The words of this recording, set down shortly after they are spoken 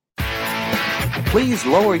Please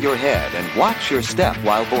lower your head and watch your step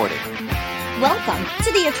while boarding. Welcome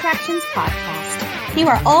to the Attractions Podcast. You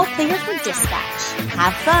are all clear for dispatch.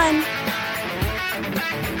 Have fun.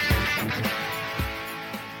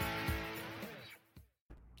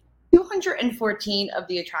 (214) of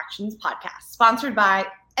the Attractions Podcast, sponsored by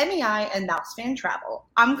MEI and Mouse Fan Travel.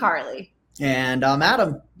 I'm Carly. And I'm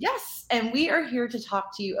Adam. Yes, and we are here to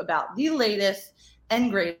talk to you about the latest and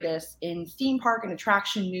greatest in theme park and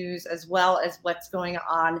attraction news, as well as what's going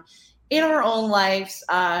on in our own lives.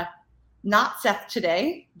 Not Seth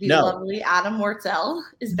today. The lovely Adam Wartzel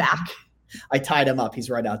is back. I tied him up. He's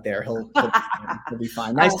right out there. He'll be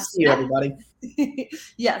fine. Nice to see you, everybody.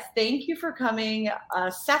 Yes, thank you for coming.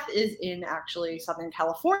 Seth is in actually Southern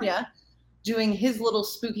California doing his little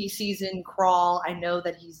spooky season crawl. I know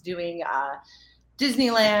that he's doing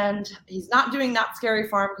Disneyland. He's not doing Not Scary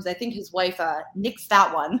Farm because I think his wife nixed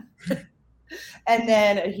that one. And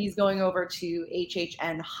then he's going over to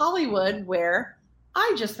HHN Hollywood, where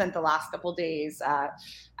I just spent the last couple days.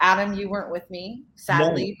 Adam, you weren't with me,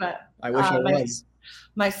 sadly, but I wish I was.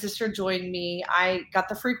 My sister joined me. I got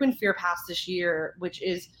the frequent Fear Pass this year, which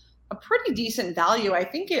is a pretty decent value. I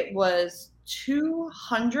think it was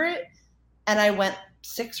 $200, and I went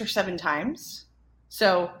 6 or 7 times.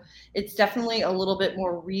 So it's definitely a little bit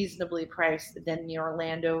more reasonably priced than the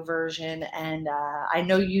Orlando version. And I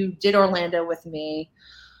know you did Orlando with me.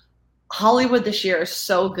 Hollywood this year is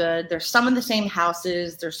so good. There's some of the same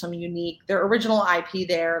houses. There's some unique. Their original IP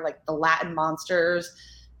there, like the Latin Monsters,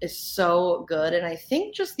 is so good. And I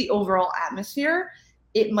think just the overall atmosphere,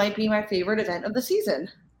 it might be my favorite event of the season.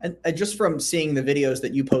 And just from seeing the videos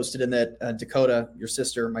that you posted and that Dakota, your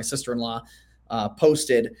sister, my sister-in-law,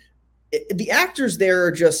 posted, the actors there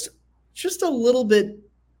are just a little bit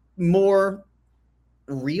more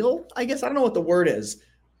real, I guess. I don't know what the word is.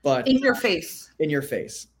 But in your face. In your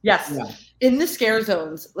face. Yes. Yeah. In the scare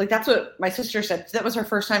zones. Like, that's what my sister said. That was her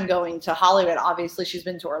first time going to Hollywood. Obviously, she's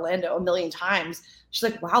been to Orlando a million times. She's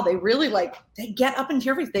like, wow, they really they get up into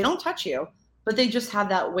your face. They don't touch you, but they just have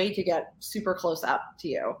that way to get super close up to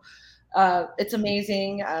you. It's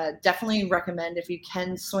amazing. Definitely recommend, if you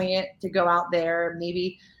can swing it, to go out there.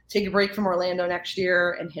 Maybe take a break from Orlando next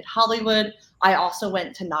year and hit Hollywood. I also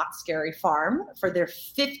went to Not Scary Farm for their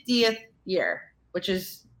 50th year, which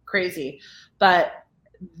is crazy. But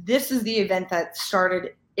this is the event that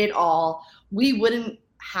started it all. We wouldn't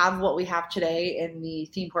have what we have today in the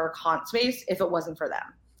theme park haunt space if it wasn't for them.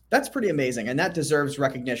 That's pretty amazing. And that deserves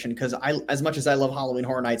recognition, because as much as I love Halloween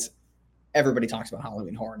Horror Nights, everybody talks about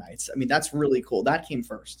Halloween Horror Nights. I mean, that's really cool. That came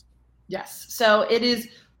first. Yes. So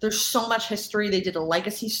there's so much history. They did a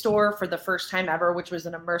legacy store for the first time ever, which was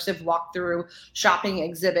an immersive walkthrough shopping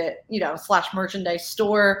exhibit, / merchandise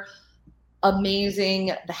store.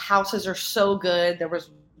 Amazing. The houses are so good. There was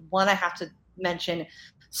one I have to mention,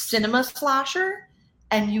 Cinema Slasher,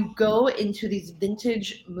 and you go into these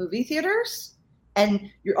vintage movie theaters, and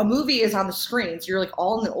a movie is on the screen. So you're like,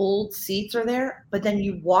 all in the old seats are there, but then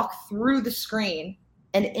you walk through the screen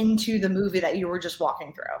and into the movie that you were just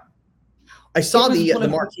walking through. I saw the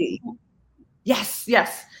marquee. Yes.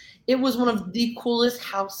 It was one of the coolest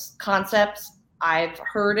house concepts I've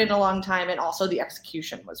heard in a long time. And also the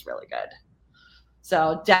execution was really good.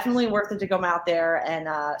 So definitely worth it to go out there. And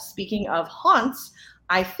speaking of haunts,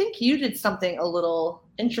 I think you did something a little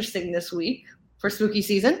interesting this week for spooky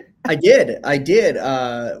season. I did.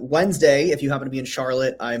 Wednesday, if you happen to be in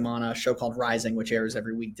Charlotte, I'm on a show called Rising, which airs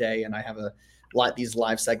every weekday. And I have these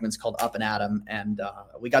live segments called Up and Adam. And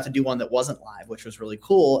we got to do one that wasn't live, which was really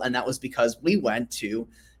cool. And that was because we went to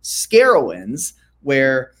Scarowinds,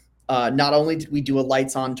 where not only did we do a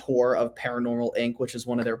lights on tour of Paranormal Inc., which is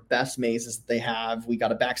one of their best mazes that they have. We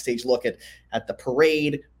got a backstage look at the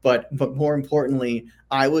parade, but more importantly,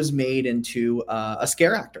 I was made into a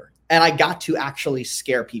scare actor, and I got to actually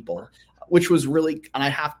scare people, which was really,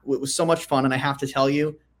 it was so much fun. And I have to tell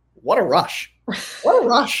you, what a rush. What a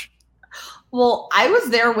rush. Well, I was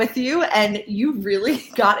there with you, and you really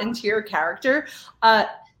got into your character.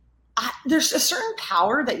 There's a certain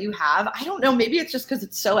power that you have. I don't know. Maybe it's just because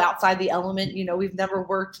it's so outside the element. We've never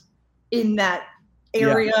worked in that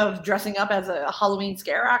area of dressing up as a Halloween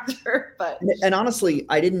scare actor. But and honestly,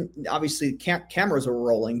 I didn't. Obviously, cameras were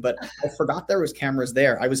rolling, but I forgot there was cameras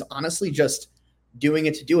there. I was honestly just doing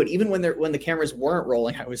it to do it. Even when the cameras weren't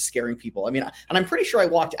rolling, I was scaring people. I mean, and I'm pretty sure I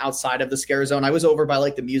walked outside of the scare zone. I was over by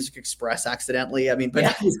the Music Express accidentally. I mean,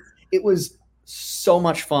 but it was so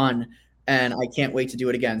much fun. And I can't wait to do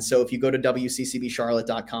it again. So if you go to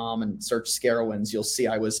WCCBCharlotte.com and search Scarowinds, you'll see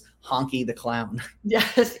I was Honky the Clown.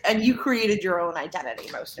 Yes, and you created your own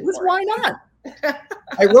identity, most importantly. Why not?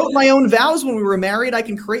 I wrote my own vows when we were married. I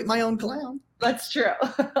can create my own clown. That's true.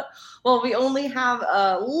 Well, we only have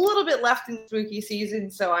a little bit left in spooky season,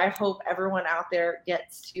 so I hope everyone out there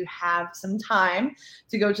gets to have some time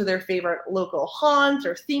to go to their favorite local haunt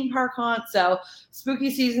or theme park haunt. So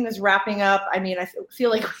spooky season is wrapping up. I mean, I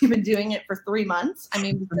feel like we've been doing it for 3 months. I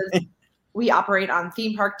mean, because we operate on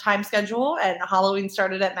theme park time schedule, and Halloween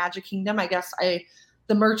started at Magic Kingdom. I guess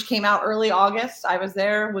the merch came out early August. I was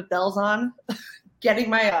there with bells on, getting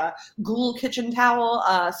my ghoul kitchen towel.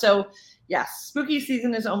 So yes, spooky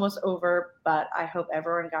season is almost over, but I hope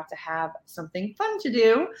everyone got to have something fun to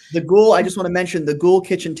do. The ghoul, I just want to mention the ghoul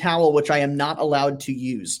kitchen towel, which I am not allowed to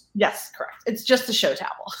use. Yes, correct. It's just a show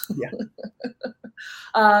towel.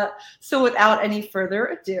 Yeah. So without any further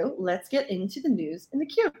ado, let's get into the news in the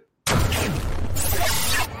queue.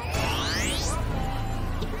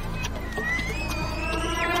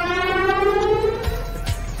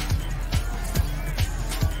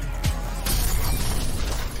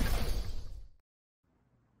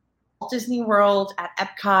 Disney World at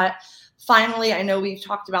Epcot. Finally, I know we've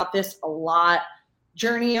talked about this a lot.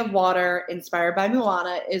 Journey of Water, inspired by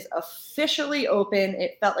Moana, is officially open.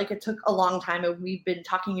 It felt like it took a long time, and we've been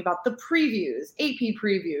talking about the previews, AP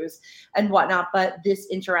previews, and whatnot, but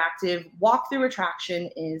this interactive walkthrough attraction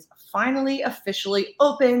is finally officially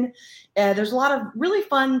open. There's a lot of really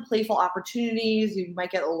fun, playful opportunities. You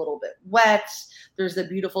might get a little bit wet. There's a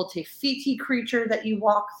beautiful Te Fiti creature that you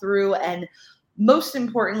walk through, and most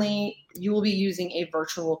importantly, you will be using a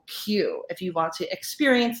virtual queue if you want to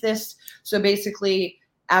experience this. So basically,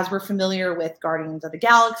 as we're familiar with Guardians of the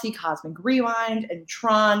Galaxy, Cosmic Rewind, and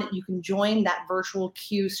Tron, you can join that virtual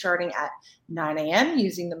queue starting at 9 a.m.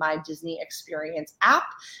 using the My Disney Experience app.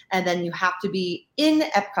 And then you have to be in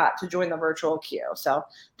Epcot to join the virtual queue. So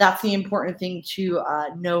that's the important thing to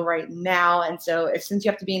know right now. And so since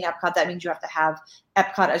you have to be in Epcot, that means you have to have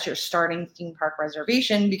Epcot as your starting theme park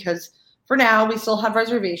reservation, because for now, we still have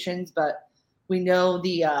reservations, but we know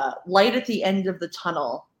the light at the end of the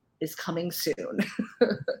tunnel is coming soon.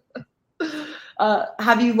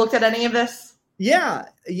 Have you looked at any of this? Yeah.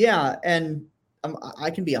 And I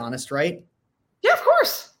can be honest, right? Yeah, of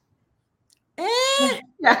course.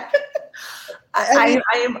 Yeah. I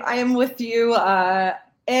am with you.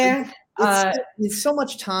 It's so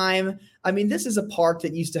much time. I mean, this is a park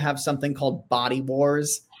that used to have something called Body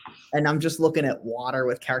Wars. And I'm just looking at water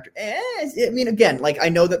with character. I mean, again, like I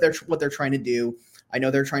know that what they're trying to do. I know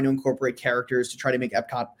they're trying to incorporate characters to try to make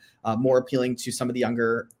Epcot more appealing to some of the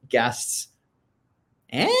younger guests.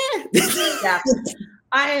 Yeah,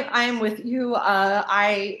 I am with you.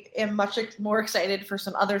 I am much more excited for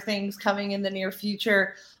some other things coming in the near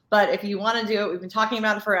future. But if you want to do it, we've been talking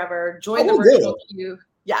about it forever. Join the virtual queue.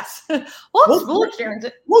 Yes, we'll experience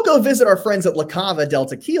it. We'll go visit our friends at La Cava del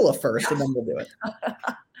Tequila first, and then we'll do it.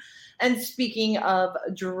 And speaking of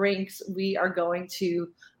drinks, we are going to,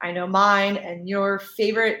 I know mine and your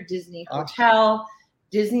favorite Disney hotel,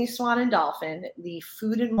 Disney Swan and Dolphin. The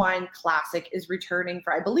Food and Wine Classic is returning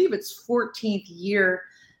for, I believe it's 14th year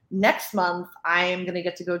next month. I am going to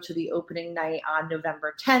get to go to the opening night on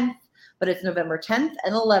November 10th, but it's November 10th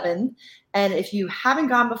and 11th. And if you haven't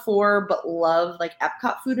gone before but love like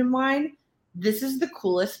Epcot Food and Wine, this is the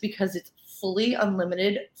coolest because it's fully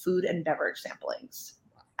unlimited food and beverage samplings.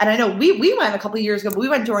 And I know we went a couple of years ago, but we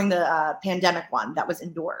went during the pandemic one that was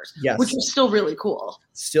indoors, which was still really cool.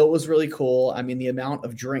 Still was really cool. I mean, the amount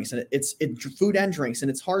of drinks, and it's food and drinks. And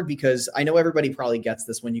it's hard because I know everybody probably gets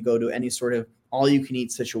this when you go to any sort of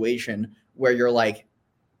all-you-can-eat situation where you're like,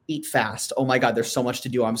 eat fast. Oh, my God, there's so much to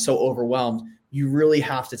do. I'm so overwhelmed. You really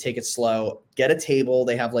have to take it slow. Get a table.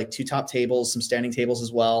 They have like 2 top tables, some standing tables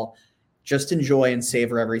as well. Just enjoy and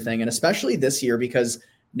savor everything. And especially this year because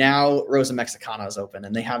now Rosa Mexicana is open,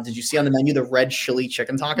 and they have. Did you see on the menu the red chili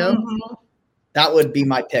chicken taco? Mm-hmm. That would be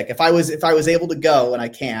my pick if I was able to go, and I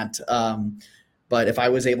can't. But if I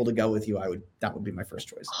was able to go with you, that would be my first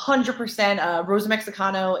choice. 100%. Rosa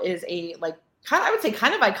Mexicano is I would say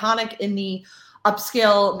kind of iconic in the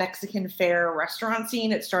upscale Mexican fare restaurant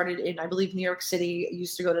scene. It started in, I believe, New York City. I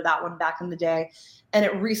used to go to that one back in the day. And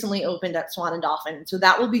it recently opened at Swan and Dolphin. So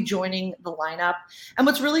that will be joining the lineup. And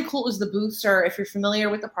what's really cool is the booths are, if you're familiar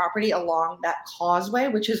with the property, along that causeway,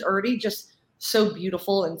 which is already just so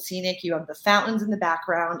beautiful and scenic. You have the fountains in the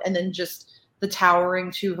background, and then just the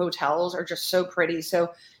towering 2 hotels are just so pretty.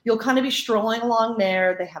 So you'll kind of be strolling along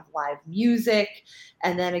there. They have live music.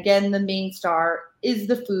 And then again, the main star is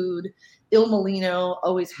the food. Il Molino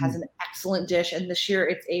always has an excellent dish. And this year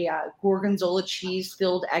it's a gorgonzola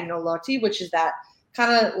cheese-filled agnolotti, which is that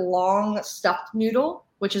kind of long stuffed noodle,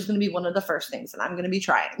 which is going to be one of the first things that I'm going to be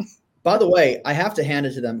trying. By the way, I have to hand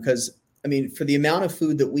it to them because I mean, for the amount of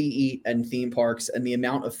food that we eat in theme parks and the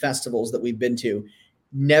amount of festivals that we've been to,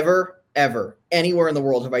 never, ever, anywhere in the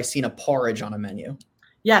world have I seen a porridge on a menu.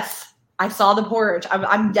 Yes, I saw the porridge.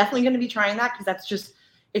 I'm definitely going to be trying that because that's just,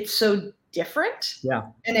 it's so different. Yeah.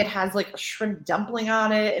 And it has like a shrimp dumpling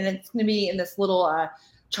on it. And it's going to be in this little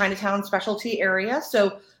Chinatown specialty area.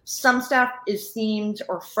 So some stuff is themed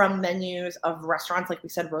or from menus of restaurants, like we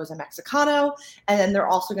said, Rosa Mexicano. And then they're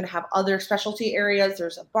also going to have other specialty areas.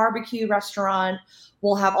 There's a barbecue restaurant.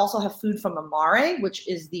 We'll also have food from Amare, which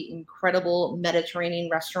is the incredible Mediterranean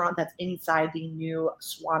restaurant that's inside the new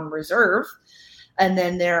Swan Reserve. And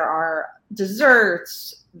then there are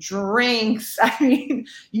desserts, drinks. I mean,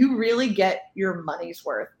 you really get your money's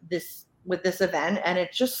worth with this event, and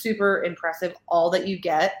it's just super impressive all that you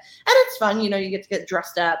get. And it's fun, you get to get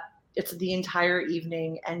dressed up. It's the entire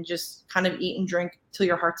evening and just kind of eat and drink till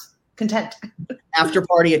your heart's content. After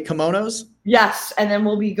party at Kimonos? Yes, and then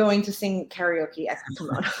we'll be going to sing karaoke at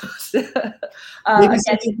Kimonos. Maybe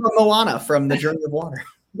something from Moana from the Journey of Water.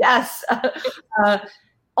 Yes.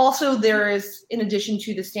 Also, there is, in addition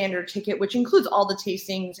to the standard ticket, which includes all the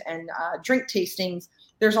tastings and drink tastings,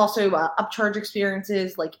 there's also upcharge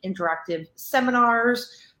experiences like interactive seminars.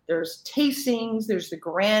 There's tastings. There's the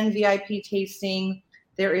grand VIP tasting.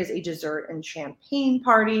 There is a dessert and champagne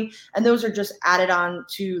party. And those are just added on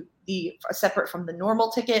to separate from the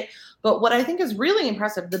normal ticket. But what I think is really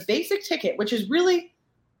impressive, the basic ticket, which is really,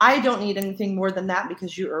 I don't need anything more than that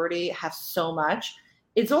because you already have so much.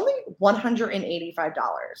 It's only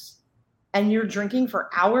 $185. And you're drinking for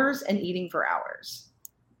hours and eating for hours,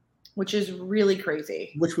 which is really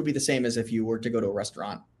crazy. Which would be the same as if you were to go to a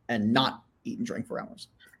restaurant and not eat and drink for hours.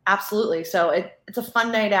 Absolutely. So it's a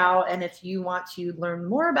fun night out. And if you want to learn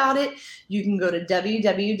more about it, you can go to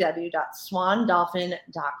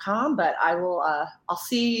www.swandolphin.com. But I'll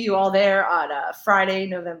see you all there on Friday,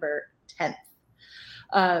 November 10th.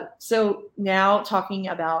 So now talking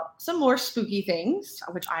about some more spooky things,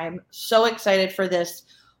 which I am so excited for this.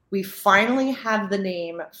 We finally have the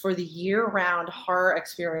name for the year-round horror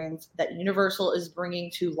experience that Universal is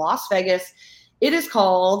bringing to Las Vegas. It is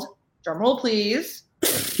called, drumroll please,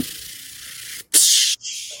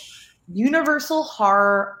 Universal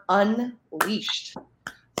Horror Unleashed.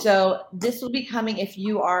 So this will be coming, if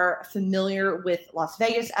you are familiar with Las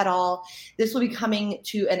Vegas at all, this will be coming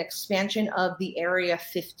to an expansion of the Area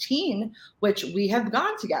 15, which we have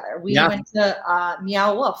gone together. We went to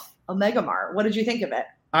Meow Wolf, Omega Mart. What did you think of it?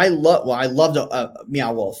 I loved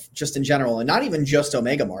Meow Wolf just in general, and not even just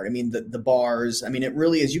Omega Mart. I mean, the bars. I mean, it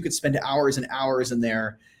really is. You could spend hours and hours in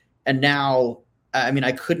there, and now, I mean,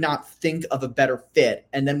 I could not think of a better fit.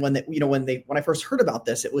 And then when I first heard about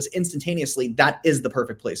this, it was instantaneously that is the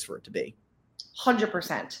perfect place for it to be.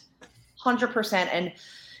 100%. And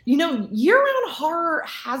year-round horror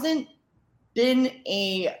hasn't been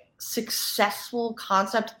a successful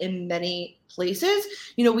concept in many places.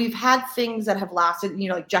 We've had things that have lasted,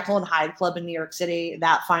 like Jekyll and Hyde Club in New York City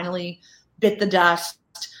that finally bit the dust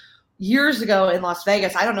years ago in Las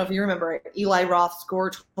Vegas. I don't know if you remember it, Eli Roth's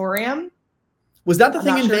Goretorium. Was that the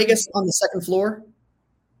thing in Vegas on the second floor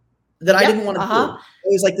that I didn't want to do?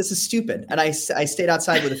 It was like, this is stupid. And I stayed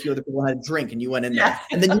outside with a few other people and had a drink, and you went in there.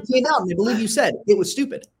 And then you came out, and I believe you said it was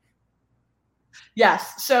stupid.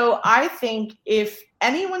 Yes. So I think if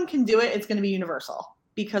anyone can do it, it's going to be Universal,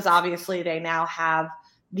 because obviously they now have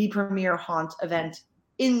the premier haunt event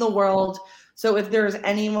in the world. So if there's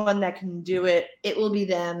anyone that can do it, it will be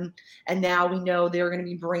them. And now we know they're going to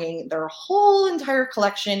be bringing their whole entire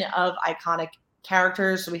collection of iconic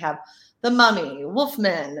characters. So we have the Mummy,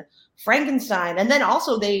 Wolfman, Frankenstein, and then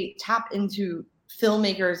also they tap into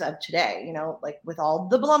filmmakers of today, like with all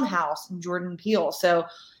the Blumhouse and Jordan Peele. So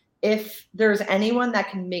if there's anyone that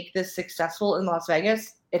can make this successful in Las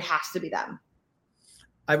Vegas, it has to be them.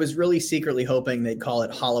 I was really secretly hoping they'd call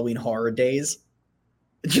it Halloween Horror Days,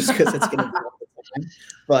 just because it's going to be all the time.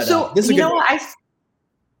 But so this is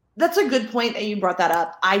that's a good point that you brought that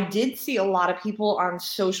up. I did see a lot of people on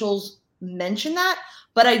socials mention that,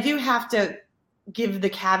 but I do have to give the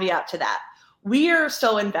caveat to that. We are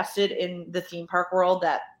so invested in the theme park world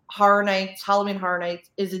that Halloween Horror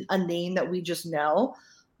Nights isn't a name that we just know,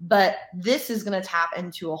 but this is going to tap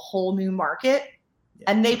into a whole new market,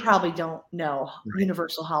 and they probably don't know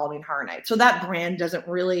Universal Halloween Horror Nights. So that brand doesn't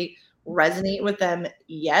really resonate with them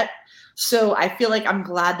yet. So I feel like I'm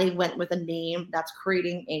glad they went with a name that's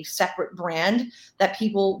creating a separate brand that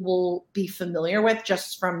people will be familiar with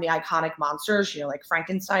just from the iconic monsters, like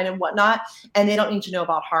Frankenstein and whatnot. And they don't need to know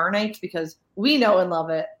about Horror Nights because we know and love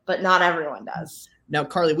it, but not everyone does. Now,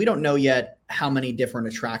 Carly, we don't know yet how many different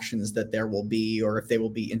attractions that there will be or if they will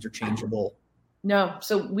be interchangeable No.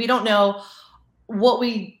 So we don't know what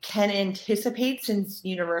we can anticipate, since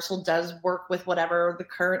Universal does work with whatever the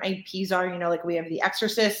current IPs are. Like we have The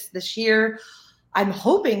Exorcist this year. I'm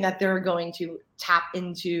hoping that they're going to tap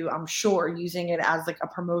into, I'm sure, using it as like a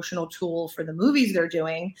promotional tool for the movies they're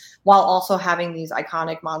doing, while also having these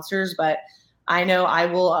iconic monsters. But I know I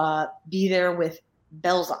will be there with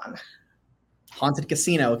bells on. Haunted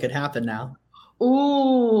Casino, it could happen now.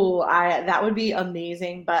 Ooh, that would be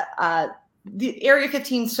amazing. But the Area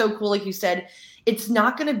 15 is so cool, like you said. It's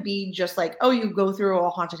not going to be just like, oh, you go through a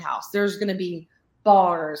haunted house. There's going to be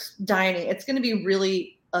bars, dining. It's going to be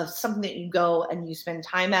really something that you go and you spend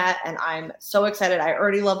time at. And I'm so excited. I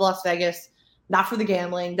already love Las Vegas, not for the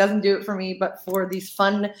gambling, doesn't do it for me, but for these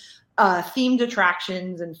fun themed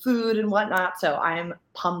attractions and food and whatnot. So I'm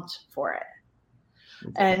pumped for it.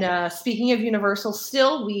 And speaking of Universal,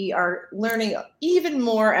 still, we are learning even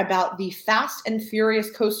more about the Fast and Furious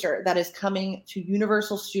coaster that is coming to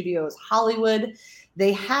Universal Studios Hollywood.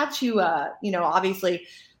 They had to, obviously,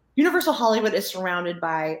 Universal Hollywood is surrounded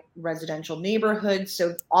by residential neighborhoods,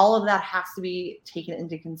 so all of that has to be taken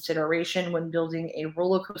into consideration when building a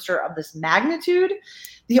roller coaster of this magnitude.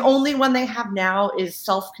 The only one they have now is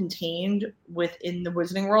self-contained within the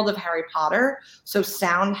Wizarding World of Harry Potter, so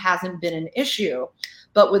sound hasn't been an issue.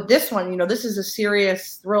 But with this one, this is a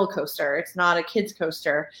serious thrill coaster. It's not a kid's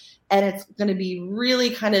coaster. And it's going to be really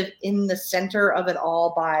kind of in the center of it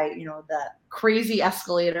all by, the crazy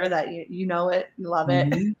escalator that you love it.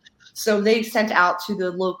 Mm-hmm. So they sent out to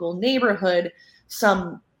the local neighborhood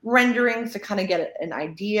some renderings to kind of get an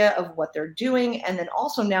idea of what they're doing. And then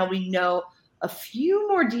also now we know a few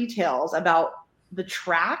more details about the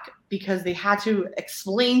track, because they had to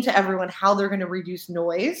explain to everyone how they're going to reduce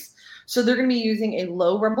noise. So they're going to be using a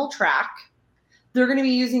low rumble track. They're going to be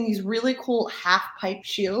using these really cool half pipe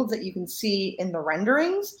shields that you can see in the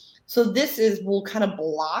renderings. So this will kind of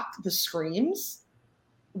block the screams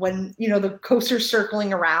when, the coaster's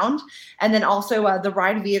circling around. And then also the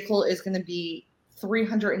ride vehicle is going to be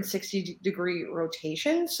 360-degree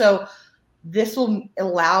rotation. So this will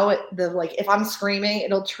allow it if I'm screaming,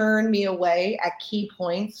 it'll turn me away at key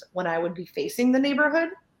points when I would be facing the neighborhood,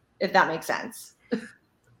 if that makes sense.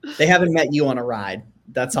 They haven't met you on a ride.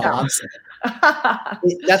 That's all I'm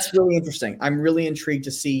saying. That's really interesting. I'm really intrigued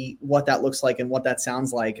to see what that looks like and what that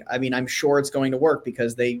sounds like. I mean, I'm sure it's going to work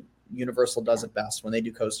because Universal does it best when they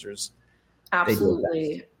do coasters.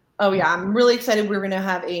 Absolutely. Oh yeah, I'm really excited. We're going to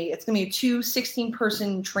have it's going to be 2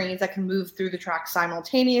 16-person trains that can move through the track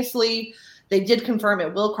simultaneously. They did confirm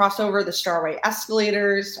it will cross over the Starway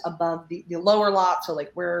escalators above the lower lot. So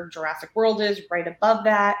like where Jurassic World is, right above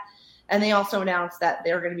that. And they also announced that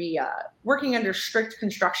they're going to be working under strict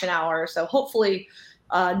construction hours. So hopefully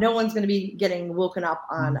no one's going to be getting woken up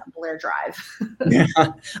on Blair Drive. Yeah,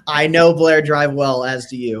 I know Blair Drive well, as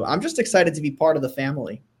do you. I'm just excited to be part of the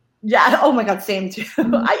family. Yeah. Oh my God. Same too.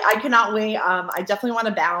 I cannot wait. I definitely want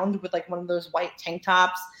to bound with like one of those white tank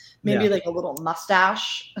tops, maybe like a little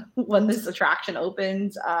mustache when this attraction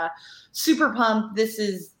opens. Super pumped. This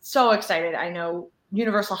is so excited. I know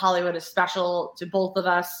Universal Hollywood is special to both of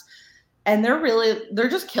us. And they're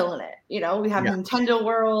just killing it. We have Nintendo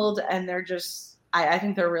World, and they're just, I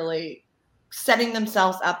think they're really setting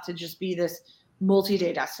themselves up to just be this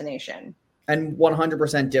multi-day destination. And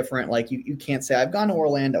 100% different. Like you can't say, I've gone to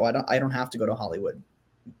Orlando. I don't have to go to Hollywood.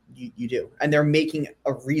 You do. And they're making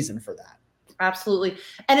a reason for that. Absolutely.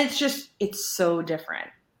 And it's so different.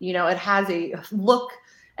 It has a look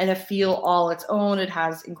and a feel all its own. It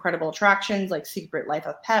has incredible attractions like Secret Life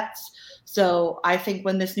of Pets. So I think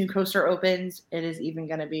when this new coaster opens, it is even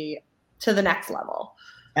going to be to the next level.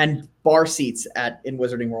 And bar seats in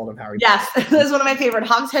Wizarding World of Harry Potter. Yes, that's one of my favorite.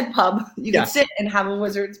 Hogshead Pub. You can sit and have a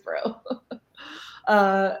Wizard's Brew.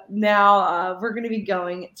 Now we're going to be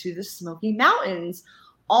going to the Smoky Mountains.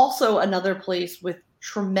 Also another place with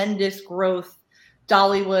tremendous growth.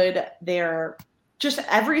 Dollywood, they're just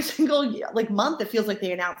every single month, it feels like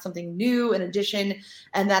they announce something new, an addition,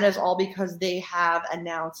 and that is all because they have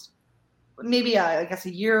announced maybe I guess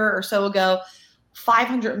a year or so ago,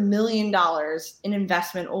 $500 million in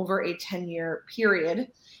investment over a 10-year period.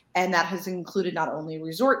 And that has included not only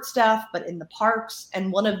resort stuff, but in the parks.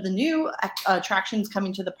 And one of the new attractions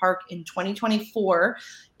coming to the park in 2024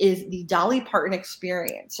 is the Dolly Parton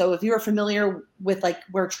experience. So if you're familiar with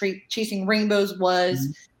where Chasing Rainbows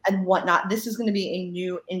was and whatnot, this is going to be a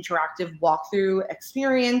new interactive walkthrough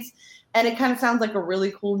experience. And it kind of sounds like a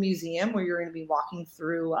really cool museum where you're going to be walking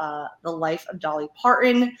through the life of Dolly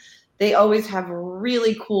Parton. They always have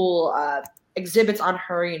really cool exhibits on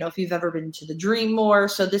her, if you've ever been to the Dream More.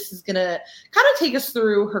 So this is going to kind of take us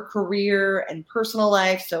through her career and personal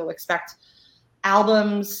life. So expect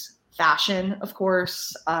albums, fashion, of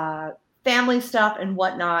course, family stuff and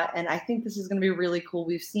whatnot. And I think this is going to be really cool.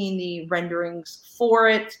 We've seen the renderings for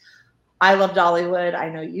it. I love Dollywood. I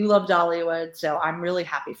know you love Dollywood. So I'm really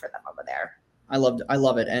happy for them over there. I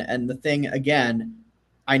love it. And the thing, again,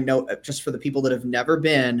 I know just for the people that have never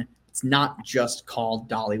been, it's not just called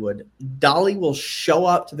Dollywood. Dolly will show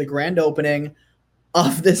up to the grand opening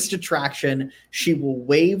of this attraction. She will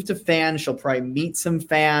wave to fans. She'll probably meet some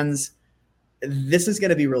fans. This is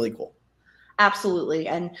going to be really cool. Absolutely.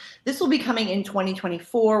 And this will be coming in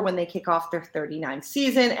 2024 when they kick off their 39th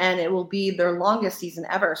season, and it will be their longest season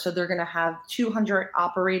ever. So they're going to have 200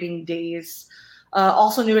 operating days.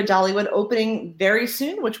 Also new at Dollywood, opening very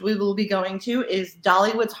soon, which we will be going to, is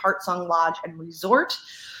Dollywood's Heart Song Lodge and Resort.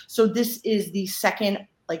 So this is the second,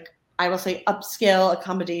 I will say, upscale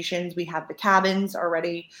accommodations. We have the cabins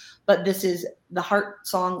already, but this is the Heart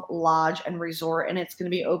Song Lodge and Resort, and it's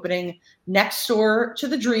going to be opening next door to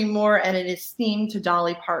the Dreammore, and it is themed to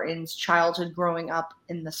Dolly Parton's childhood growing up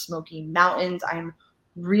in the Smoky Mountains. I'm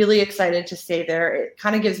really excited to stay there. It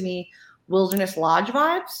kind of gives me Wilderness Lodge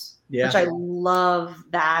vibes, which I love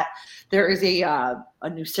that. There is a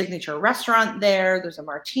new signature restaurant there. There's a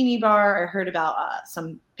martini bar. I heard about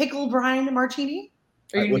some pickle brine martini.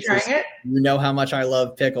 Are you trying it? You know how much I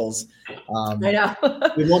love pickles. I know.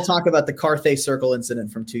 We won't talk about the Carthay Circle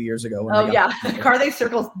incident from 2 years ago. Carthay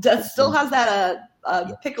Circle still has that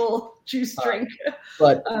pickle juice drink.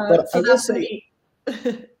 But so I will say,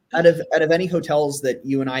 out of any hotels that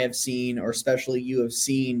you and I have seen, or especially you have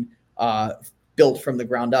seen built from the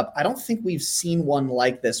ground up, I don't think we've seen one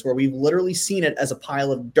like this, where we've literally seen it as a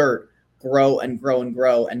pile of dirt grow and grow and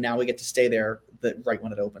grow, and now we get to stay there right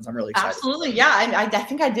when it opens. I'm really excited. Absolutely. Yeah. I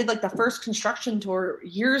think I did the first construction tour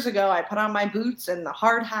years ago. I put on my boots and the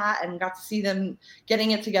hard hat and got to see them getting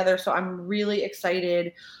it together. So I'm really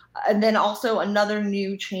excited. And then also another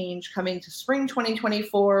new change coming to spring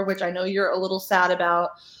 2024, which I know you're a little sad about,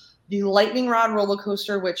 the Lightning Rod roller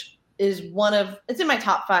coaster, which is it's in my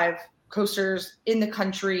top 5 coasters in the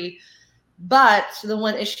country. But the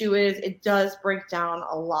one issue is it does break down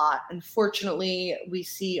a lot. Unfortunately, we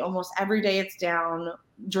see almost every day it's down.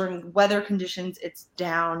 During weather conditions, it's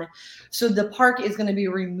down. So the park is going to be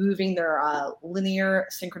removing their linear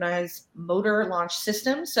synchronized motor launch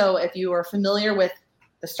system. So if you are familiar with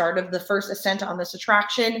the start of the first ascent on this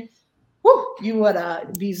attraction, you would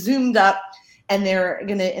be zoomed up, and they're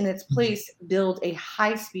going to, in its place, build a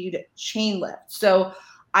high-speed chain lift. So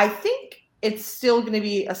I think it's still going to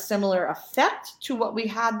be a similar effect to what we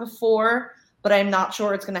had before, but I'm not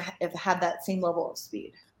sure it's going to have that same level of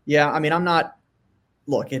speed. Yeah, I mean,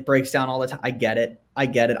 look, it breaks down all the time. I get it.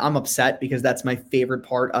 I'm upset because that's my favorite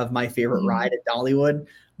part of my favorite ride at Dollywood.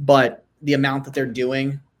 But the amount that they're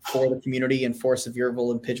doing for the community and for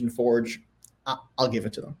Sevierville and Pigeon Forge, I'll give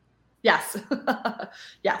it to them. Yes.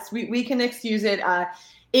 Yes, we can excuse it.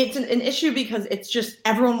 It's an issue because it's just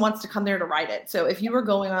everyone wants to come there to ride it. So if you were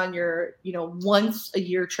going on your, once a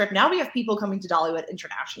year trip, now we have people coming to Dollywood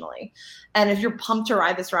internationally. And if you're pumped to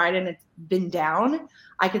ride this ride and it's been down,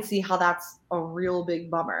 I could see how that's a real big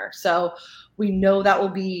bummer. So we know that will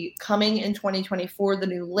be coming in 2024, the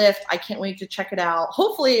new lift. I can't wait to check it out.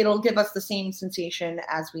 Hopefully it'll give us the same sensation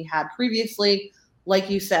as we had previously. Like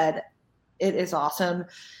you said, it is awesome.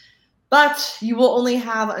 But you will only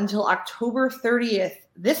have until October 30th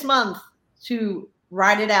this month to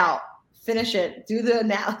ride it out, finish it, do the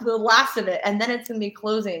last of it, and then it's going to be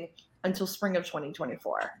closing until spring of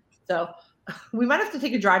 2024. So we might have to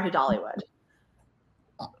take a drive to Dollywood.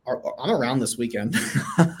 I'm around this weekend.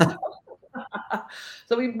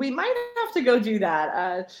 So we might have to go do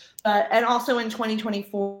that. And also in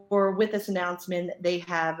 2024, with this announcement, they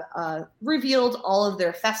have revealed all of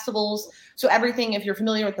their festivals. So everything, if you're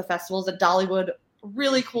familiar with the festivals at Dollywood,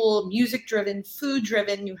 really cool, music-driven,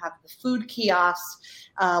 food-driven. You have the food kiosks,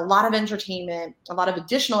 a lot of entertainment, a lot of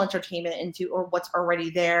additional entertainment into or what's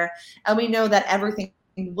already there. And we know that everything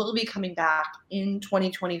will be coming back in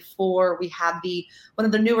 2024. We have one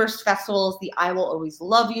of the newest festivals, the I Will Always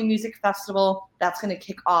Love You Music Festival. That's going to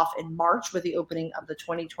kick off in March with the opening of the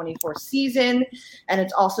 2024 season. And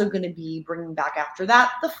it's also going to be bringing back after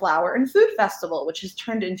that the Flower and Food Festival, which has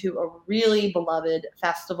turned into a really beloved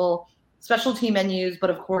festival. Specialty menus,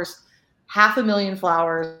 but of course, 500,000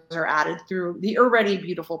 flowers are added through the already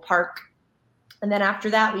beautiful park. And then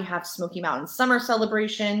after that, we have Smoky Mountain Summer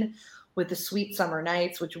Celebration with the Sweet Summer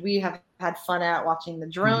Nights, which we have had fun at watching the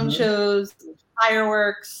drone shows,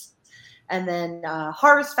 fireworks. And then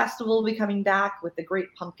Harvest Festival will be coming back with the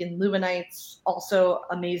Great Pumpkin Luminites, also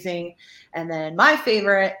amazing. And then my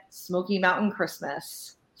favorite, Smoky Mountain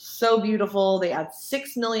Christmas. So beautiful. They add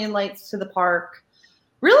 6 million lights to the park.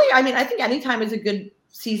 Really, I mean, I think anytime is a good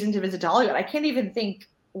season to visit Dollywood. I can't even think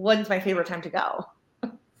when's my favorite time to go.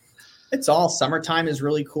 It's all summertime is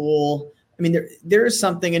really cool. I mean, there is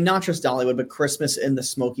something, and not just Dollywood, but Christmas in the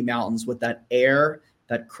Smoky Mountains with that air,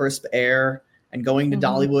 that crisp air, and going to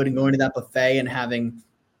Dollywood and going to that buffet and having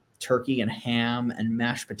turkey and ham and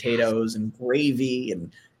mashed potatoes and gravy,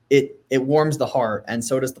 and it warms the heart, and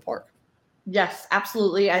so does the park. Yes,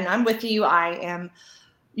 absolutely. And I'm with you. I am,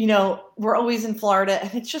 we're always in Florida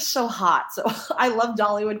and it's just so hot. So I love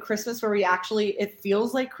Dollywood Christmas where it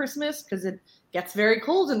feels like Christmas because it gets very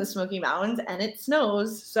cold in the Smoky Mountains and it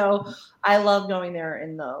snows. So I love going there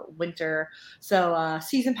in the winter. So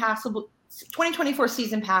season pass 2024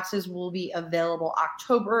 season passes will be available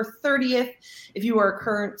October 30th. If you are a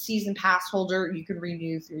current season pass holder, you can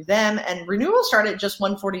renew through them, and renewals start at just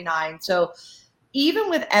 $149. So even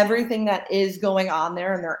with everything that is going on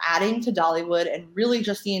there and they're adding to Dollywood and really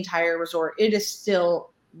just the entire resort, it is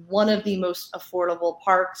still one of the most affordable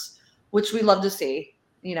parks, which we love to see.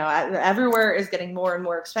 Everywhere is getting more and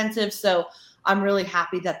more expensive. So I'm really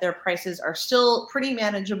happy that their prices are still pretty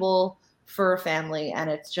manageable for a family, and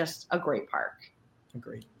it's just a great park.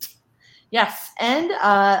 Agreed. Yes, and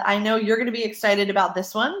I know you're going to be excited about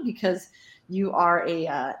this one because you are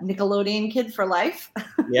a Nickelodeon kid for life.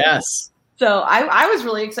 Yes. So I was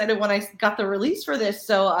really excited when I got the release for this.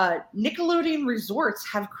 So Nickelodeon Resorts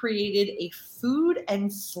have created a food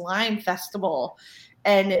and slime festival,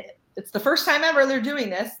 and it's the first time ever they're doing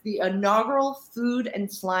this. The inaugural Food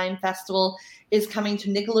and Slime Festival is coming to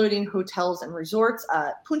Nickelodeon Hotels and Resorts,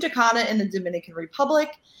 Punta Cana in the Dominican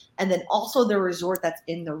Republic, and then also the resort that's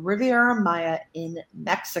in the Riviera Maya in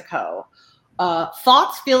Mexico.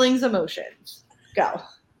 Thoughts, feelings, emotions. Go.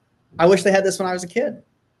 I wish they had this when I was a kid.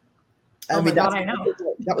 I know.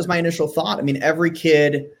 That was my initial thought. I mean, every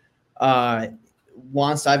kid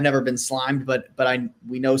wants. I've never been slimed, but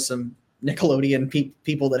we know some Nickelodeon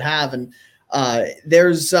people that have, and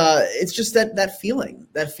there's it's just that feeling,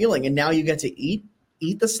 and now you get to eat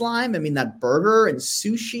the slime. I mean, that burger and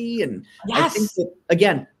sushi, and yes. I think that,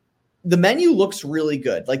 again, the menu looks really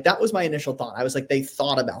good. Like, that was my initial thought. I was like, they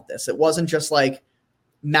thought about this. It wasn't just like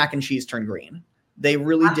mac and cheese turned green. They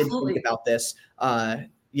really Absolutely. did think about this.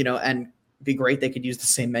 And be great. They could use the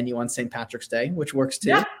same menu on St. Patrick's Day, which works too.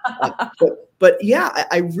 Yeah. But yeah,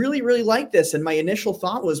 I really, really like this. And my initial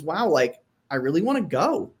thought was, wow, like, I really want to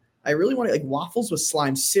go. I really want to, like, waffles with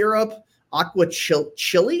slime syrup, aqua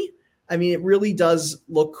chili. I mean, it really does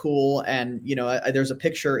look cool. And, there's a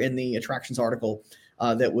picture in the attractions article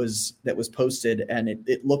that was posted, and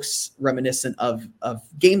it looks reminiscent of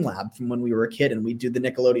Game Lab from when we were a kid and we do the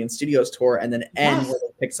Nickelodeon Studios tour and then end where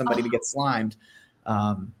they pick somebody to get slimed.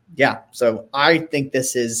 So I think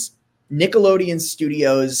this is Nickelodeon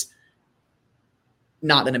Studios,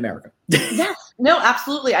 not in America. Yes. No,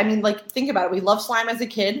 absolutely. I mean, like, think about it. We love slime as a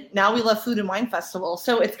kid. Now we love Food and Wine Festival.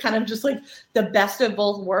 So it's kind of just like the best of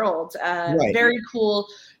both worlds. Right. Very cool.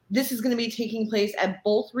 This is going to be taking place at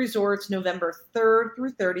both resorts November 3rd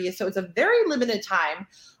through 30th. So it's a very limited time.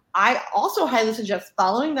 I also highly suggest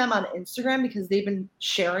following them on Instagram because they've been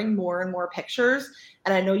sharing more and more pictures.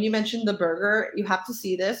 And I know you mentioned the burger. You have to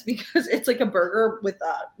see this because it's like a burger with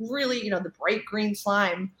really, the bright green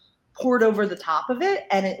slime poured over the top of it.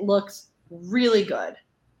 And it looks really good.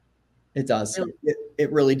 It does. Really?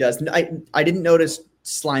 It really does. I didn't notice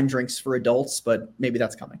slime drinks for adults, but maybe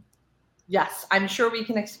that's coming. Yes, I'm sure we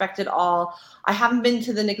can expect it all. I haven't been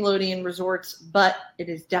to the Nickelodeon resorts, but it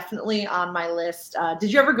is definitely on my list.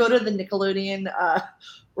 Did you ever go to the Nickelodeon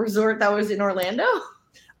resort that was in Orlando?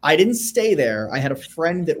 I didn't stay there. I had a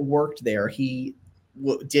friend that worked there. He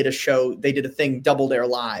did a show. They did a thing, Double Dare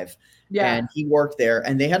Live. Yeah. And he worked there.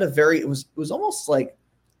 And they had it was almost like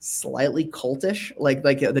slightly cultish. Like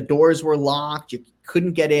the doors were locked. You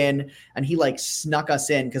couldn't get in. And he like snuck us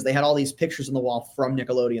in because they had all these pictures on the wall from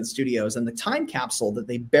Nickelodeon Studios. And the time capsule that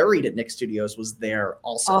they buried at Nick Studios was there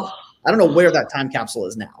also. Oh. I don't know where that time capsule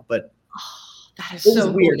is now, but that is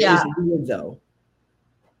so weird. Cool. Yeah. It was weird though.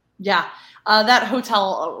 Yeah. That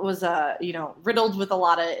hotel was, riddled with a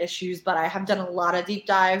lot of issues, but I have done a lot of deep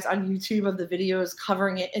dives on YouTube of the videos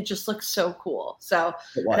covering it. It just looks so cool. So,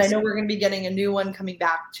 and I know we're going to be getting a new one coming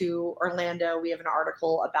back to Orlando. We have an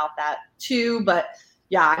article about that too, but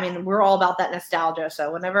yeah, I mean, we're all about that nostalgia.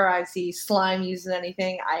 So whenever I see slime used in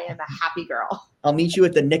anything, I am a happy girl. I'll meet you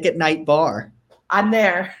at the Nick at Night bar. I'm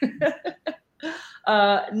there.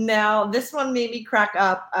 Now this one made me crack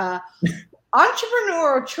up.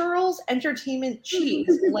 Entrepreneur Churls Entertainment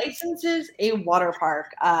Cheese licenses a water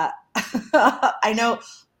park. I know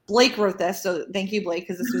Blake wrote this, so thank you, Blake,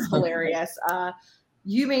 because this was hilarious.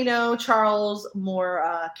 You may know Charles more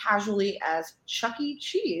casually as Chuck E.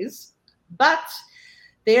 Cheese, but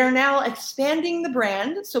they are now expanding the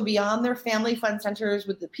brand. So beyond their family fun centers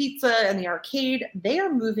with the pizza and the arcade, they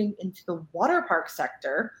are moving into the water park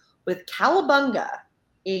sector with Calabunga,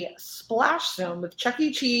 a splash zone with Chuck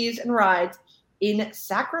E. Cheese and rides in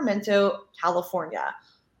Sacramento, California.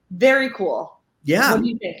 Very cool. Yeah. What do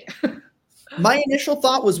you think? My initial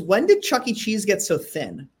thought was, when did Chuck E. Cheese get so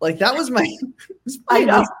thin? Like, that was my, I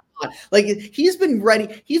know. thought. Like, he's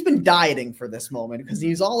been dieting for this moment because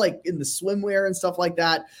he's all like in the swimwear and stuff like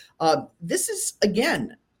that. This is,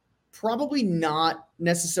 again, probably not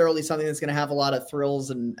necessarily something that's going to have a lot of thrills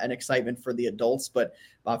and excitement for the adults, but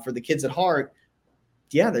for the kids at heart,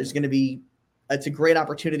 yeah, it's a great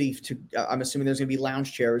opportunity to, I'm assuming there's going to be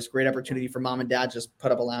lounge chairs, great opportunity for mom and dad, just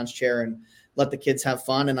put up a lounge chair and let the kids have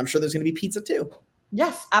fun. And I'm sure there's going to be pizza too.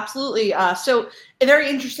 Yes, absolutely. So very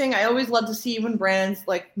interesting. I always love to see when brands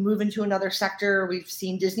like move into another sector. We've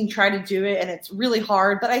seen Disney try to do it and it's really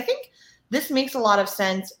hard, but I think this makes a lot of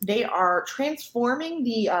sense. They are transforming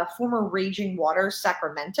the former Raging Waters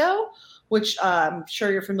Sacramento, which I'm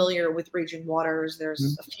sure you're familiar with Raging Waters.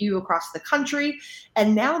 There's a few across the country.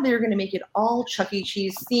 And now they're going to make it all Chuck E.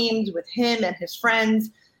 Cheese themed with him and his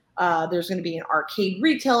friends. There's going to be an arcade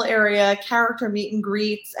retail area, character meet and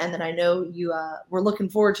greets. And then I know you were looking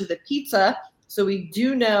forward to the pizza. So we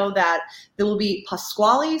do know that there will be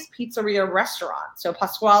Pasquale's Pizzeria Restaurant. So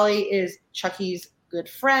Pasquale is Chucky's good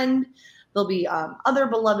friend. There'll be other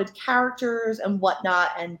beloved characters and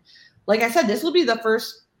whatnot. And like I said, this will be the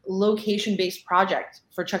first location-based project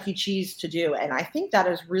for Chuck E. Cheese to do. And I think that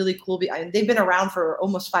is really cool. They've been around for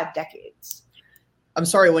almost 5 decades. I'm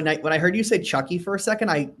sorry, when I heard you say Chucky for a second,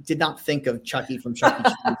 I did not think of Chucky from Chuck E.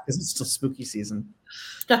 Cheese because it's still spooky season.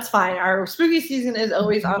 That's fine. Our spooky season is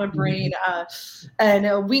always on a brain.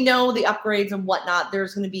 And we know the upgrades and whatnot.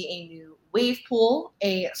 There's going to be a new wave pool,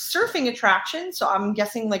 a surfing attraction. So I'm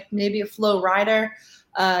guessing like maybe a flow rider,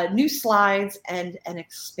 new slides, and an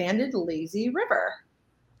expanded lazy river.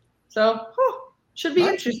 So should be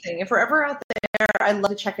interesting. If we're ever out there, I'd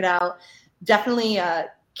love to check it out. Definitely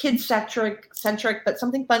kid-centric, but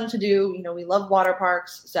something fun to do. You know, we love water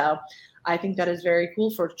parks. So I think that is very cool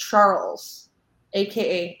for Charles,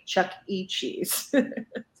 a.k.a. Chuck E. Cheese.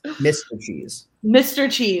 Mr. Cheese. Mr.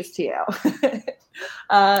 Cheese to you.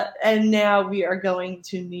 And now we are going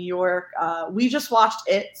to New York. We just watched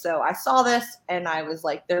it. So I saw this and I was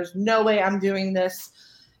like, there's no way I'm doing this.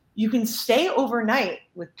 You can stay overnight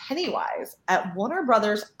with Pennywise at Warner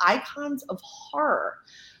Brothers Icons of Horror.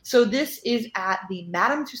 So this is at the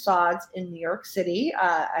Madame Tussauds in New York City.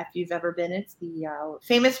 If you've ever been, it's the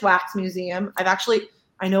famous wax museum.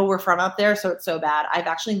 I know we're from up there, so it's so bad. I've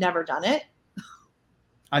actually never done it.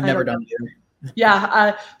 I've never done it either.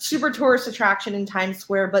 Yeah, super tourist attraction in Times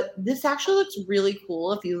Square, but this actually looks really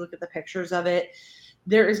cool if you look at the pictures of it.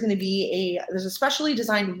 There's a specially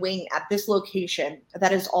designed wing at this location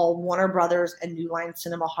that is all Warner Brothers and New Line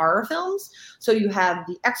Cinema horror films. So you have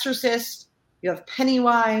The Exorcist, you have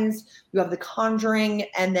Pennywise, you have The Conjuring,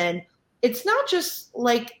 and then it's not just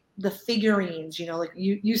like the figurines, you know, like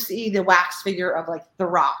you see the wax figure of like The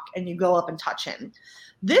Rock and you go up and touch him.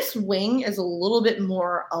 This wing is a little bit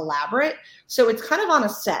more elaborate. So it's kind of on a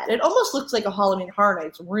set. It almost looks like a Halloween Horror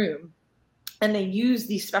Nights room. And they use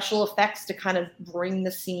these special effects to kind of bring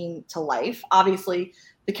the scene to life. Obviously,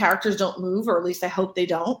 the characters don't move, or at least I hope they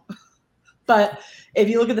don't. But if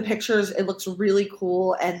you look at the pictures, it looks really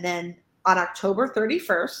cool. And then on October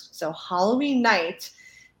 31st, so Halloween night,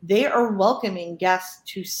 they are welcoming guests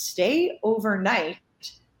to stay overnight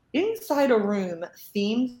inside a room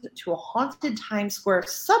themed to a haunted Times Square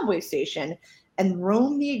subway station and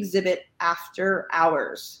roam the exhibit after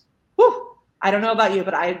hours. Whew! I don't know about you,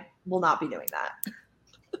 but I will not be doing that.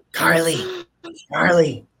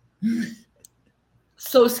 Carly.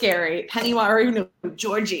 So scary. Pennywise, or even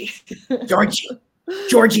Georgie.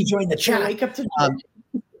 Georgie joined the chat. Wake up to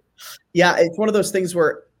yeah, it's one of those things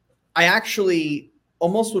where I actually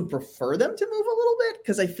almost would prefer them to move a little bit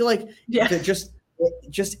because I feel like they're just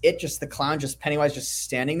the clown, just Pennywise, just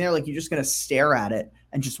standing there, like you're just gonna stare at it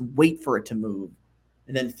and just wait for it to move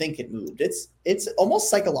and then think it moved. It's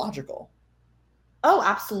almost psychological. Oh,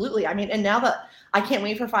 absolutely. I mean, and now that I can't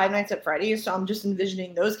wait for Five Nights at Freddy's, so I'm just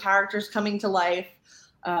envisioning those characters coming to life.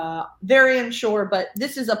 Very unsure, but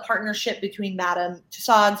this is a partnership between Madame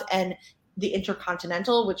Tussauds and the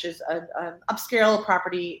Intercontinental, which is an upscale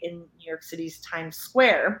property in New York City's Times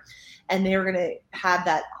Square. And they're going to have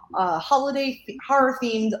that holiday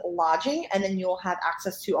horror-themed lodging, and then you'll have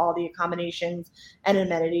access to all the accommodations and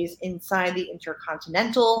amenities inside the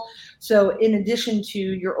Intercontinental. So in addition to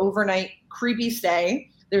your overnight creepy stay,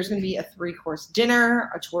 there's going to be a 3-course dinner,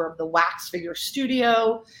 a tour of the wax figure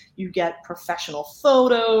studio. You get professional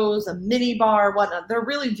photos, a mini bar, whatnot. They're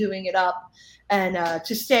really doing it up. And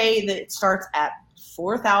to stay, that it starts at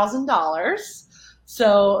 $4,000.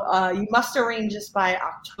 So you must arrange this by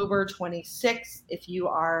October 26th if you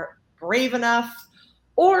are brave enough.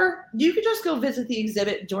 Or you could just go visit the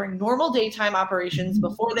exhibit during normal daytime operations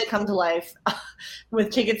before they come to life, with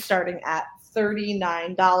tickets starting at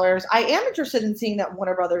 $39. I am interested in seeing that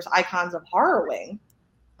Warner Brothers Icons of Horror wing.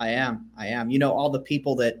 I am. All the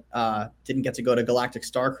people that didn't get to go to Galactic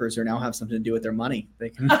Star Cruiser now have something to do with their money. They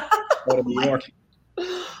can go to New York.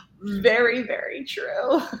 Very, very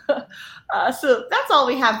true. So that's all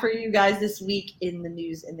we have for you guys this week in the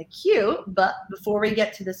news in the queue. But before we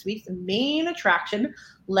get to this week's main attraction,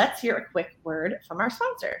 let's hear a quick word from our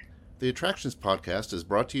sponsor. The Attractions Podcast is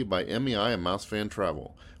brought to you by MEI and Mousefan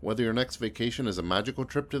Travel. Whether your next vacation is a magical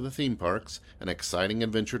trip to the theme parks, an exciting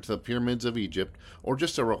adventure to the pyramids of Egypt, or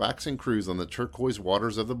just a relaxing cruise on the turquoise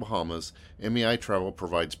waters of the Bahamas, MEI Travel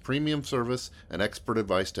provides premium service and expert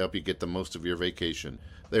advice to help you get the most of your vacation.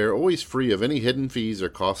 They are always free of any hidden fees or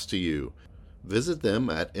costs to you. Visit them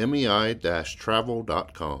at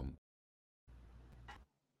mei-travel.com.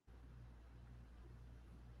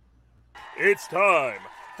 It's time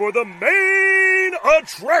for the main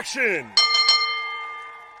attraction.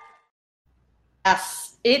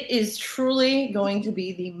 Yes, it is truly going to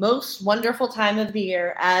be the most wonderful time of the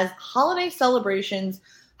year, as holiday celebrations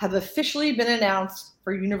have officially been announced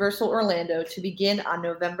for Universal Orlando to begin on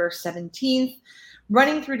November 17th.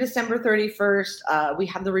 Running through December 31st, we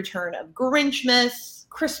have the return of Grinchmas,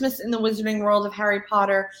 Christmas in the Wizarding World of Harry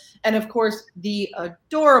Potter, and of course, the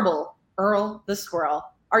adorable Earl the Squirrel.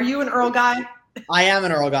 Are you an Earl guy? I am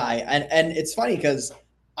an Earl guy. And it's funny because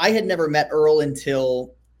I had never met Earl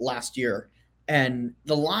until last year. And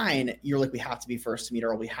the line, you're like, we have to be first to meet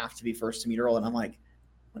Earl. We have to be first to meet Earl. And I'm like,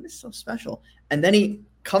 what is so special? And then he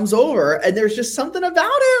comes over and there's just something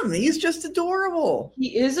about him. He's just adorable.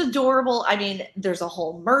 He is adorable. I mean, there's a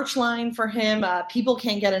whole merch line for him. People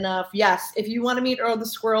can't get enough. Yes, if you want to meet Earl the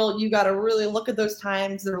Squirrel, you got to really look at those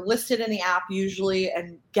times. They're listed in the app usually,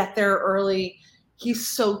 and get there early. He's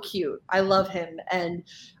so cute. I love him. And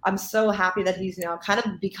I'm so happy that he's now kind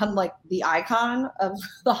of become like the icon of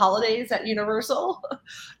the holidays at Universal.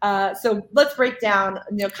 So let's break down,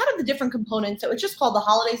 kind of the different components. So it's just called the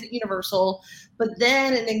Holidays at Universal, but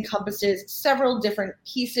then it encompasses several different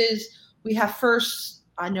pieces. We have first,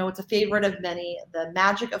 I know it's a favorite of many, the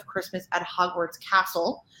Magic of Christmas at Hogwarts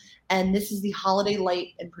Castle. And this is the Holiday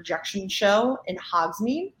Light and Projection Show in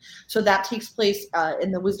Hogsmeade. So that takes place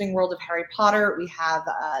in the Wizarding World of Harry Potter. We have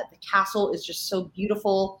the castle is just so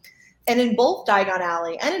beautiful. And in both Diagon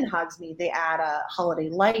Alley and in Hogsmeade, they add holiday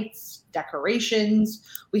lights, decorations.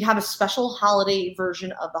 We have a special holiday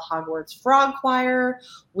version of the Hogwarts Frog Choir.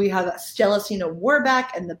 We have Stellacina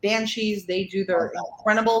Warbeck and the Banshees. They do their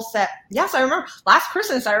incredible set. Yes, I remember last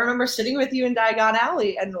Christmas, I remember sitting with you in Diagon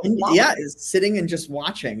Alley. And yeah, sitting and just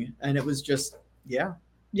watching. And it was just, yeah.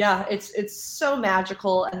 Yeah, it's so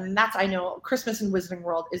magical. And that's, I know Christmas in Wizarding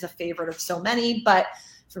World is a favorite of so many, but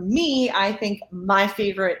for me, I think my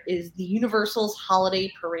favorite is the Universal's Holiday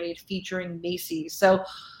Parade featuring Macy's. So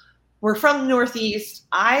we're from the Northeast.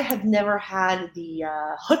 I have never had the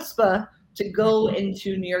chutzpah to go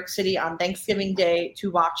into New York City on Thanksgiving Day to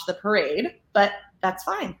watch the parade, but that's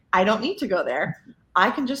fine. I don't need to go there. I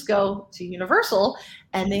can just go to Universal,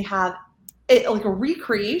 and they have like a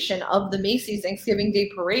recreation of the Macy's Thanksgiving Day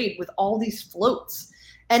Parade with all these floats.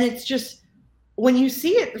 And it's just, when you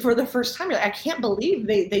see it for the first time, you're like, I can't believe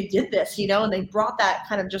they did this, and they brought that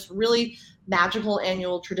kind of just really magical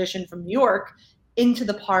annual tradition from New York into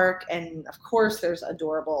the park. And of course, there's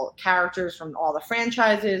adorable characters from all the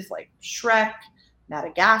franchises like Shrek,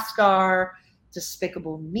 Madagascar,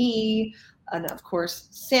 Despicable Me, and of course,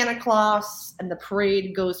 Santa Claus. And the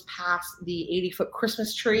parade goes past the 80-foot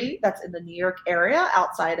Christmas tree that's in the New York area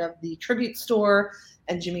outside of the Tribute Store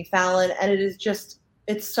and Jimmy Fallon. And it is just,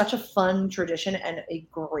 it's such a fun tradition and a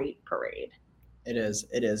great parade. It is.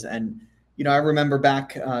 And, I remember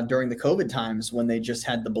back during the COVID times when they just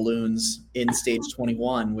had the balloons in stage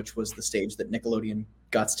 21, which was the stage that Nickelodeon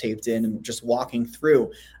Guts taped in, and just walking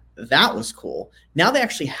through. That was cool. Now they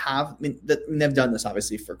actually have, they've done this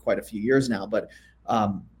obviously for quite a few years now, but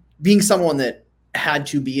being someone that had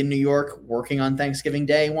to be in New York working on Thanksgiving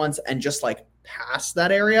Day once and just like past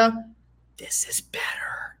that area, this is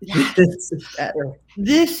better. Yeah. This is better.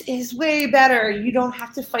 This is way better. You don't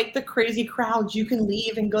have to fight the crazy crowds. You can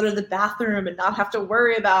leave and go to the bathroom and not have to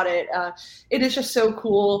worry about it. It is just so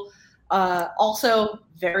cool. Also,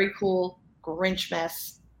 very cool Grinch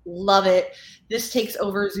mess. Love it. This takes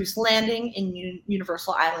over Zeus Landing in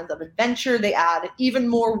Universal Islands of Adventure. They add even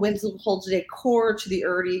more whimsical decor to the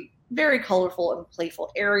already very colorful and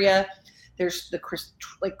playful area. There's the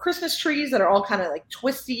Christmas trees that are all kind of like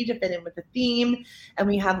twisty to fit in with the theme. And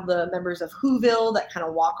we have the members of Whoville that kind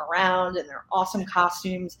of walk around in their awesome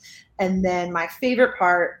costumes. And then my favorite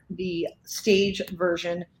part, the stage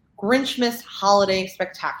version, Grinchmas Holiday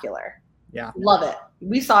Spectacular. Yeah. Love it.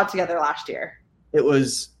 We saw it together last year. It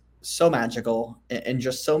was so magical in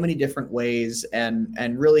just so many different ways. And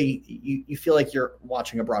really, you feel like you're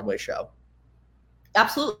watching a Broadway show.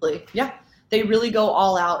 Absolutely. Yeah. They really go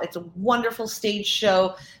all out. It's a wonderful stage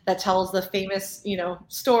show that tells the famous,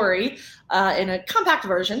 story in a compact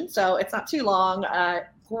version. So it's not too long.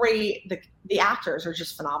 Great. The actors are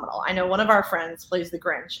just phenomenal. I know one of our friends plays the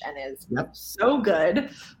Grinch and is so good.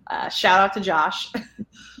 Shout out to Josh.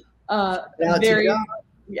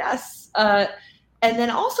 Yes. And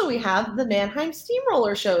then also we have the Mannheim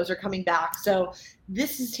Steamroller shows are coming back. So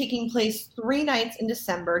this is taking place 3 nights in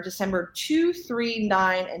December 2, 3,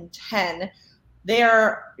 9, and 10. They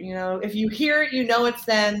are, if you hear it, it's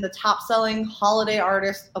them, the top selling holiday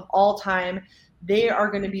artists of all time. They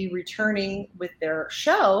are going to be returning with their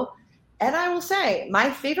show. And I will say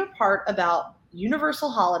my favorite part about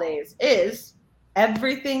Universal Holidays is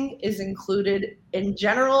everything is included in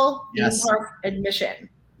general theme park admission.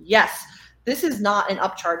 Yes. This is not an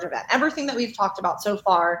upcharge event. Everything that we've talked about so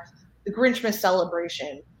far, the Grinchmas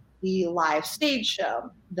celebration, the live stage show,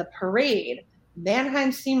 the parade,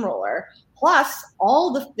 Mannheim Steamroller, plus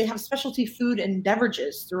they have specialty food and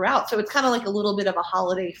beverages throughout. So it's kind of like a little bit of a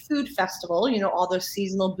holiday food festival. All those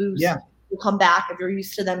seasonal booths will come back. If you're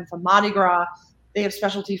used to them from Mardi Gras, they have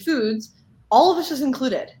specialty foods. All of this is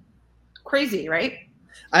included. Crazy, right?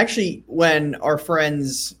 Actually, when our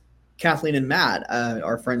friends Kathleen and Matt,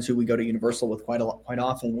 our friends who we go to Universal with quite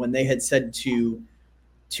often, when they had said to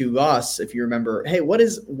us, if you remember, hey, what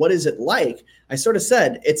is it like? I sort of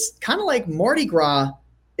said it's kind of like Mardi Gras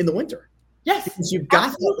in the winter. Yes, because you've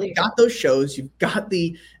got those shows, you've got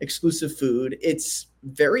the exclusive food. It's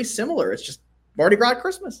very similar. It's just Mardi Gras at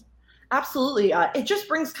Christmas. Absolutely, it just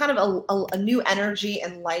brings kind of a new energy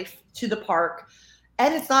and life to the park.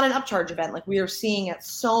 And it's not an upcharge event like we are seeing at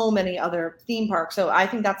so many other theme parks. So I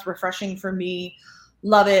think that's refreshing for me.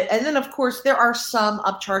 Love it. And then, of course, there are some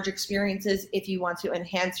upcharge experiences if you want to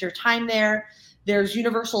enhance your time there. There's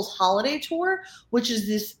Universal's Holiday Tour, which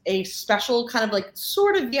is a special kind of like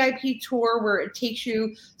sort of VIP tour where it takes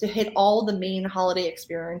you to hit all the main holiday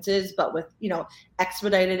experiences, but with,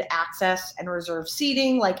 expedited access and reserved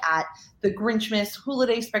seating, like at the Grinchmas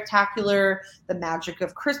Holiday Spectacular, the Magic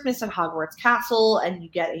of Christmas at Hogwarts Castle, and you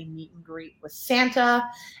get a meet and greet with Santa.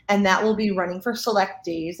 And that will be running for select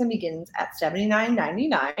days and begins at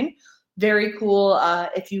 $79.99. Very cool.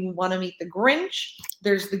 If you want to meet the Grinch,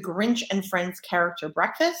 there's the Grinch and Friends Character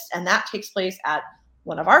Breakfast, and that takes place at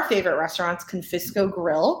one of our favorite restaurants, Confisco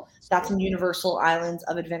Grill. That's in Universal Islands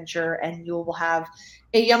of Adventure, and you will have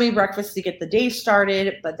a yummy breakfast to get the day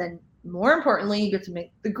started, but then more importantly, you get to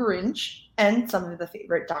meet the Grinch and some of the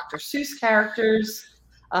favorite Dr. Seuss characters.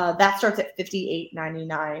 That starts at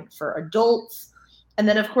 $58.99 for adults. And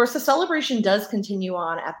then, of course, the celebration does continue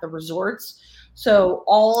on at the resorts. So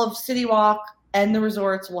all of City Walk and the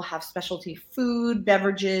resorts will have specialty food,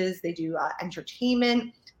 beverages. They do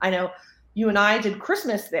entertainment. I know you and I did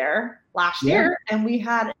Christmas there last year, and we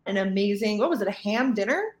had an amazing, a ham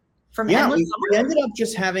dinner from Endless Summer? We ended up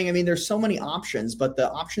just having, there's so many options, but the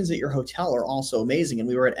options at your hotel are also amazing. And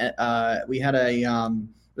we were at, we had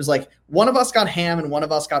it was like one of us got ham and one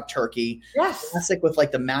of us got turkey. Yes. Classic with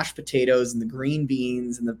like the mashed potatoes and the green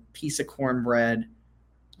beans and the piece of cornbread.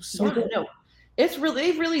 So good. No. They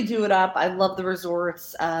really do it up. I love the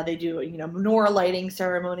resorts. They do, menorah lighting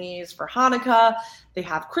ceremonies for Hanukkah. They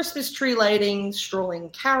have Christmas tree lighting, strolling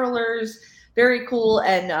carolers. Very cool.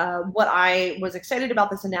 And what I was excited about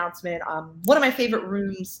this announcement, one of my favorite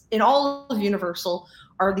rooms in all of Universal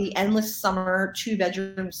are the Endless Summer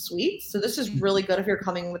 2-bedroom suites. So this is really good if you're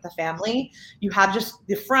coming with a family. You have just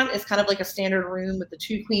the front is kind of like a standard room with the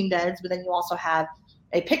 2 queen beds, but then you also have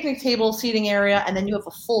a picnic table seating area, and then you have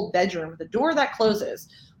a full bedroom with a door that closes,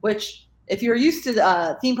 which if you're used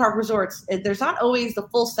to theme park resorts, there's not always the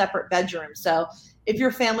full separate bedroom. So if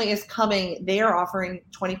your family is coming, they are offering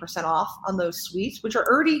 20% off on those suites, which are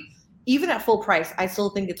already even at full price, I still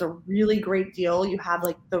think it's a really great deal. You have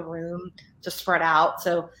like the room to spread out.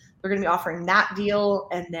 So they're going to be offering that deal.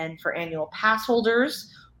 And then for annual pass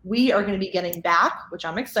holders, we are going to be getting back, which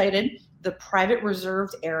I'm excited, the private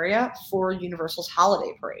reserved area for Universal's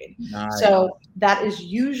Holiday Parade. Nice. So that is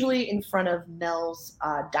usually in front of Mel's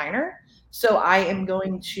Diner. So I am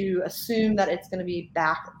going to assume that it's going to be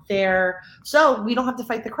back there, so we don't have to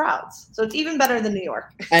fight the crowds. So it's even better than New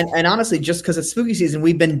York. And honestly, just because it's spooky season,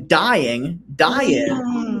 we've been dying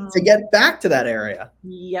to get back to that area.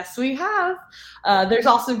 Yes, we have. There's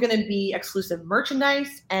also going to be exclusive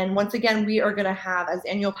merchandise. And once again, we are going to have, as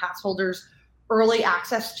annual pass holders, early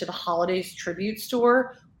access to the Holidays Tribute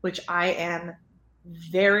Store, which I am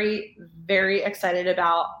very, very excited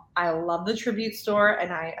about. I love the Tribute Store,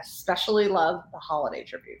 and I especially love the Holiday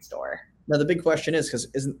Tribute Store. Now, the big question is, because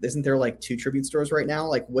isn't there like 2 tribute stores right now?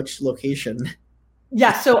 Like, which location?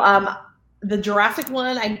 Yeah, so the Jurassic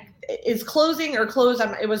one is closing or closed.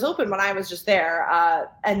 It was open when I was just there.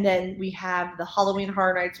 And then we have the Halloween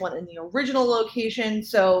Horror Nights one in the original location.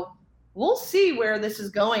 So we'll see where this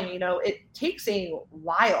is going. You know, it takes a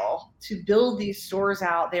while to build these stores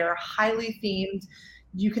out. They're highly themed.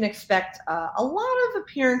 You can expect a lot of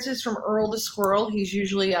appearances from Earl the Squirrel. He's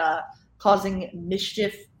usually causing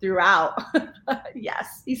mischief throughout.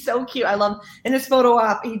 Yes, he's so cute. I love in his photo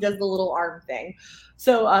op, he does the little arm thing.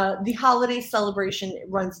 So the holiday celebration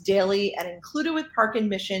runs daily and included with park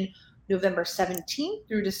admission November 17th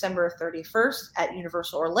through December 31st at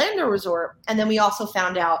Universal Orlando Resort. And then we also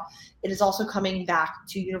found out it is also coming back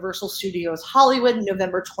to Universal Studios Hollywood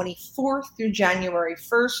November 24th through January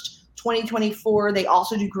 1st. 2024. They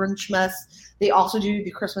also do Grinchmas. They also do the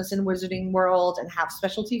Christmas in Wizarding World and have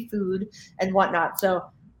specialty food and whatnot. So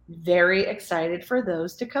very excited for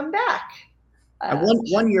those to come back.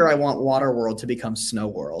 One year I want Waterworld to become Snow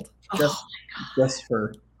World. Just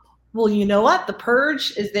for. Well, you know what? The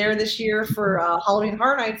Purge is there this year for Halloween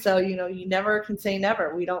Horror Nights, so you know you never can say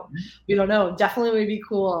never. We don't know. Definitely would be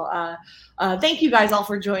cool. Thank you guys all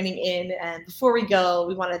for joining in. And before we go,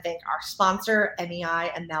 we want to thank our sponsor,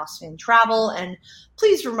 MEI and Mouse Fan Travel. And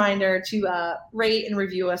please reminder to rate and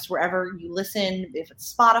review us wherever you listen, if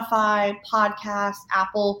it's Spotify, podcast,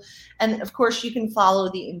 Apple. And of course, you can follow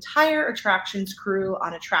the entire Attractions crew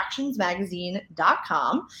on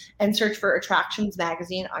attractionsmagazine.com and search for Attractions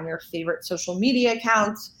Magazine on your favorite social media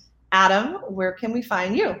accounts. Adam, where can we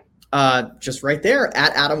find you? Just right there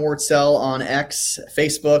at Adam Wartsell on X,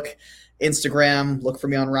 Facebook, Instagram. Look for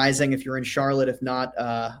me on Rising if you're in Charlotte. If not,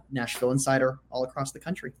 Nashville Insider all across the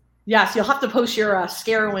country. Yes, you'll have to post your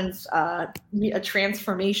Scarowinds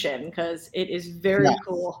transformation because it is very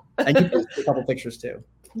cool. And you post a couple pictures too.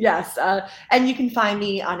 Yes, and you can find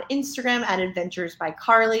me on Instagram at Adventures by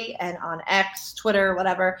Carly and on X, Twitter,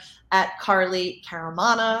 whatever, at Carly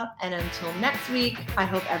Caramana. And until next week, I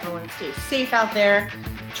hope everyone stays safe out there.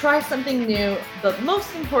 Try something new, but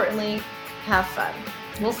most importantly, have fun.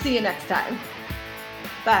 We'll see you next time.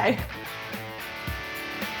 Bye.